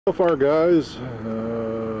So far, guys,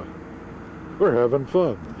 we're having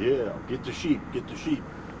fun. Yeah, get the sheep, get the sheep.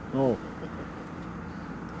 Oh,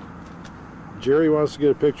 Jerry wants to get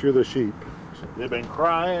a picture of the sheep. They've been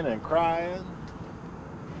crying and crying.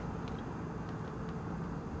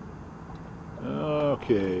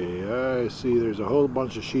 Okay, I see there's a whole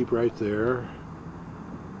bunch of sheep right there.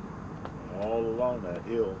 All along that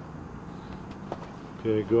hill.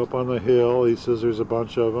 Okay, go up on the hill. He says there's a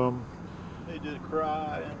bunch of them. They just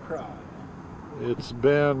cry and cry. It's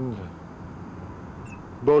been,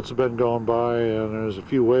 boats have been going by and there's a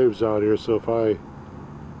few waves out here, so if I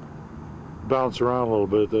bounce around a little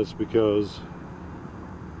bit, that's because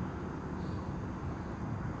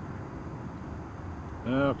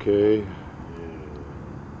okay.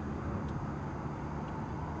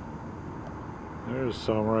 There's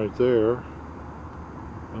some right there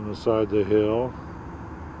on the side of the hill,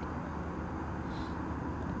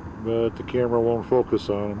 but the camera won't focus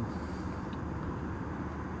on them.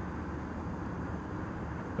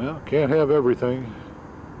 Well, can't have everything,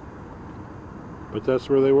 but that's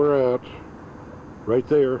where they were at, right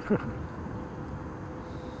there.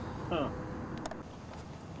 Huh.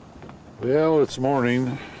 Well, it's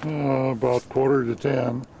morning, about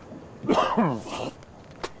 9:45.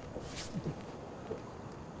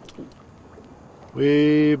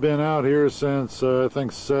 We've been out here since I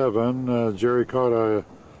think 7. Jerry caught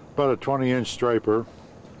about a 20-inch striper,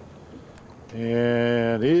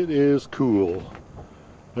 and it is cool.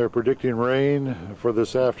 They're predicting rain for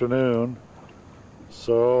this afternoon,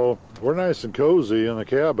 so we're nice and cozy in the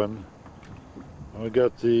cabin. We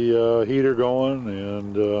got the heater going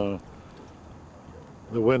and the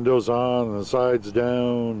windows on and the sides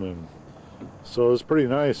down, and so it's pretty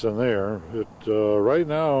nice in there. Right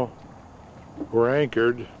now we're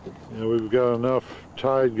anchored. We've got enough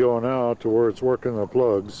tide going out to where it's working the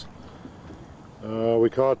plugs. We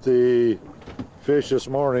caught the fish this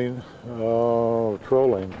morning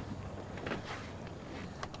trolling.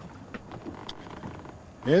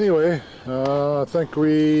 Anyway, I think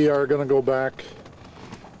we are going to go back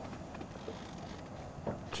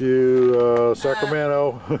to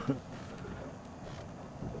Sacramento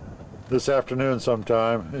this afternoon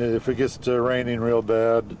sometime if it gets to raining real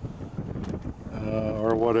bad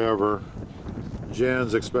or whatever.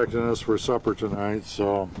 Jan's expecting us for supper tonight,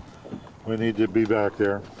 so we need to be back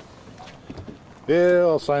there. Yeah,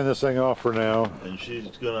 I'll sign this thing off for now. And she's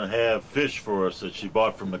gonna have fish for us that she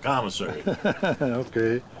bought from the commissary.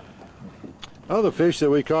 Okay. Oh, the fish that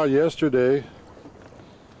we caught yesterday.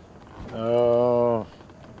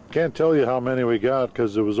 Can't tell you how many we got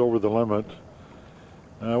because it was over the limit.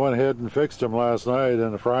 I went ahead and fixed them last night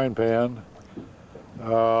in a frying pan.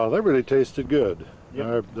 They really tasted good.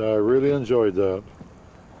 Yep. I really enjoyed that.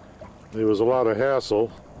 There was a lot of hassle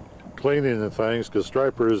cleaning the things because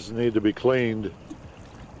stripers need to be cleaned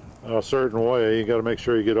a certain way. You got to make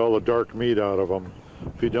sure you get all the dark meat out of them.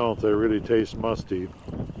 If you don't, they really taste musty.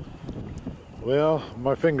 Well,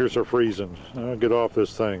 my fingers are freezing. I'll get off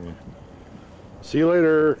this thing. See you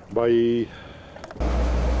later. Bye.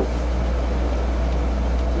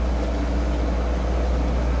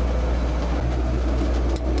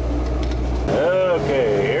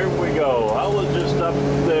 Okay, here we go. I was just up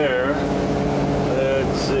there.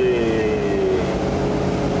 Let's see.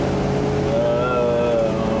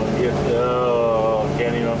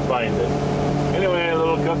 Can't even find it. Anyway, a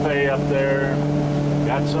little cafe up there.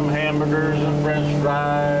 Got some hamburgers and french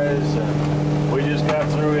fries, and we just got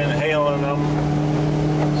through inhaling them.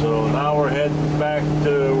 So now we're heading back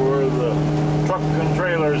to where the truck and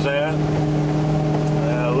trailer's at.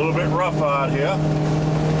 A little bit rough out here,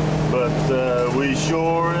 but we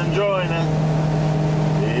sure enjoying it.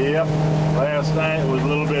 Yep, last night was a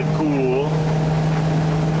little bit cool.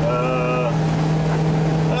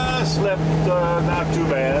 I slept not too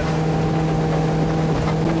bad.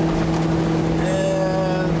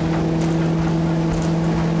 And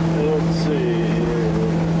let's see here.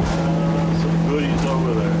 Some goodies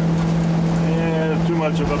over there. Yeah, too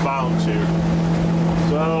much of a bounce here.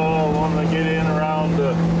 So when I get in around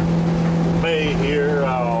the bay here,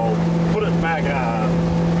 I'll put it back on.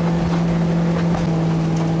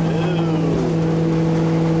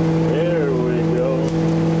 There we go.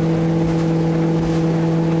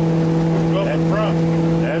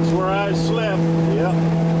 That's where I slept. Yep,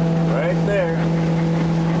 right there.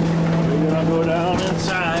 We're gonna go down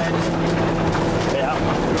inside. Yeah.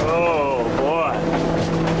 Oh boy,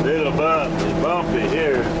 little bumpy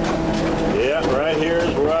here. Yeah, right here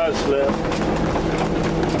is where I slept.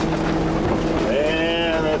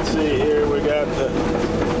 And let's see here, we got the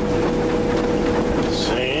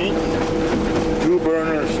sink,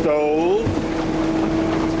 2-burner stove,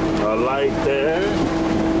 light there.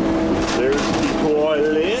 There's the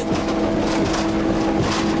toilet.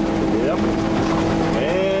 Yep.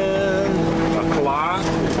 And a clock,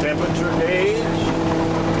 temperature gauge.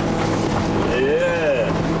 Yeah.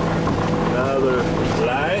 Another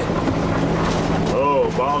light. Oh,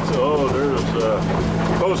 bouncy. Oh, there's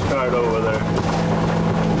a Coast Guard over there.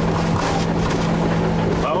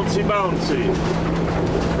 Bouncy, bouncy.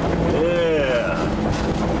 Yeah.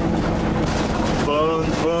 Fun,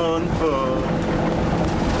 fun, fun.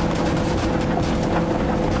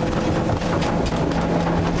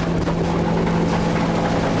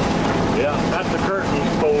 Yeah, got the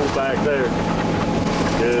curtains pulled back there.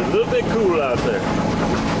 It's a little bit cool out there.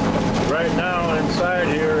 Right now inside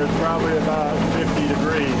here it's probably about 50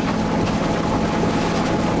 degrees.